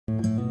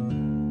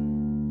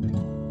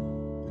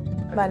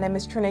My name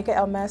is Trineka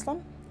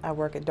Maslem. I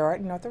work at Dart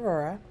in North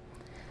Aurora.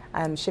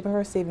 I'm shipping and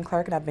receiving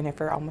clerk, and I've been here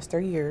for almost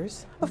 3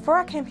 years. Before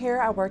I came here,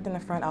 I worked in the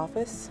front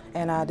office,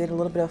 and I did a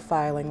little bit of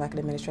filing like an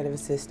administrative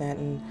assistant,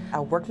 and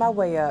I worked my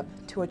way up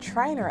to a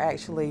trainer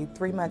actually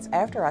 3 months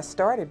after I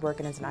started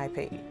working as an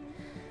IP.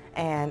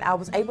 And I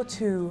was able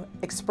to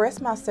express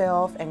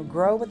myself and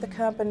grow with the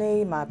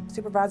company. My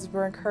supervisors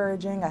were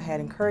encouraging. I had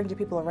encouraging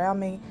people around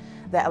me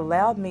that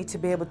allowed me to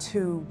be able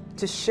to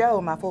show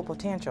my full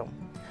potential.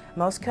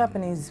 Most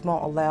companies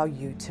won't allow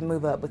you to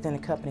move up within a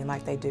company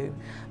like they do.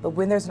 But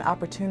when there's an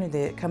opportunity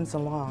that comes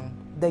along,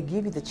 they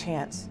give you the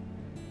chance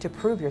to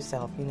prove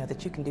yourself,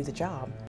 that you can do the job.